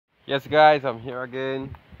Yes guys, I'm here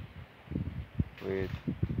again with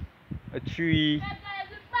a tree,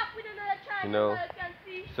 you know.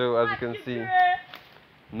 So as you can see,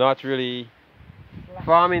 not really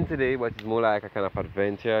farming today, but it's more like a kind of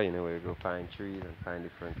adventure, you know, where you go find trees and find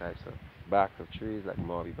different types of backs of trees like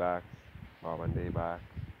Morby backs, Barbandei backs.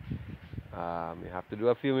 You have to do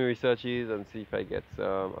a few more researches and see if I get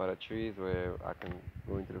some other trees where I can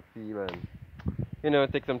go into the field and, you know,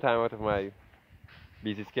 take some time out of my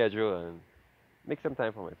busy schedule and make some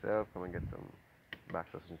time for myself, come and get some backs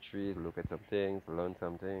of some trees, look at some things, learn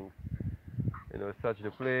some things, you know, search the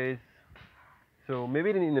place. So maybe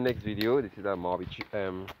in the next video, this is a Morby tree,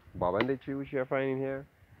 Barbandei tree which we are finding here.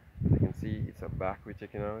 As you can see, it's a back we're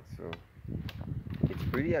checking out, so it's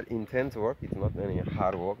pretty intense work. It's not any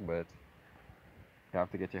hard work, but you have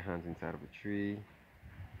to get your hands inside of the tree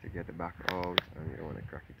to get the back out, and you don't want to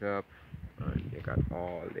crack it up. And you got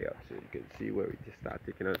all there, so you can see where we just start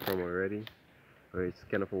taking it from already. Where it's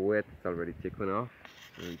kind of wet, it's already taken off,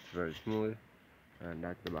 so it's very smooth. And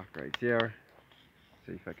that's the back right here.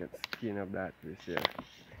 So if I can skin up that this here,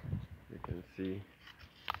 you can see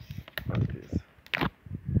what it is.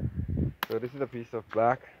 So this is a piece of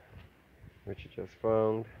back which you just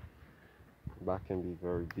found. Back can be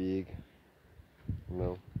very big, you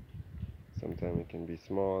know. Sometimes it can be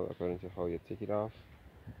small according to how you take it off.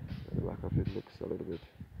 The back of it looks a little bit,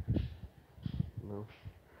 you know.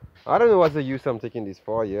 I don't know what's the use I'm taking this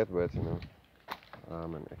for yet, but you know,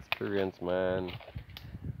 I'm an experienced man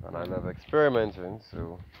and I love experimenting,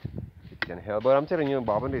 so it can help. But I'm telling you,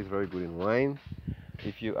 Barbandei is very good in wine.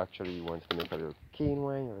 If you actually want to make a little cane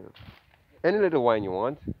wine, or any little wine you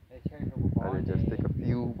want, and you just take a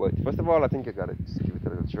few. But first of all, I think you gotta just give it a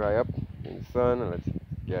little dry up in the sun and let it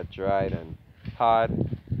get dried and hard.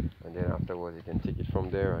 And then afterwards, you can take it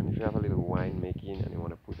from there. And if you have a little wine making and you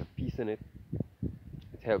want to put a piece in it,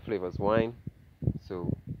 it helps flavors wine. So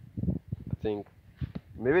I think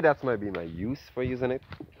maybe that's might be my use for using it.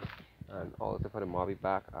 And also for the Morby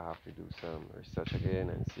back, I have to do some research again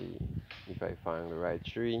and see if I find the right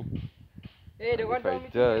tree. And if I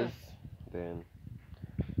does, then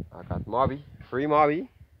I got Morby, free Morby.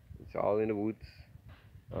 It's all in the woods,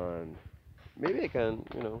 and maybe I can,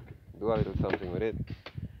 you know, do a little something with it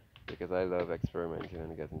because I love experimenting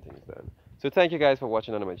and getting things done. So thank you guys for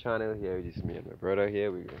watching on my channel. Here it is me and my brother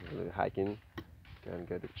here. We're a little hiking and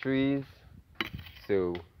get the trees.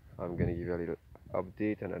 So I'm gonna give you a little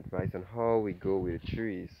update and advice on how we go with the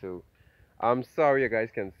trees. So I'm sorry you guys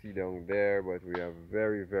can see down there, but we are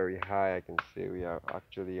very high. I can say we are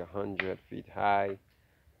actually 100 feet high,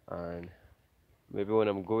 and maybe when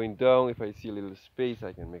I'm going down, if I see a little space,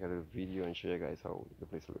 I can make a little video and show you guys how the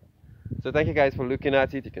place looks. So thank you guys for looking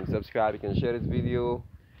at it. You can subscribe, you can share this video,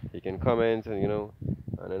 you can comment, and you know,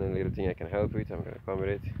 and any little thing I can help with, I'm gonna comment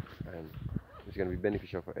it, and it's gonna be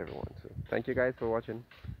beneficial for everyone. So thank you guys for watching.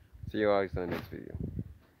 See you guys in the next video.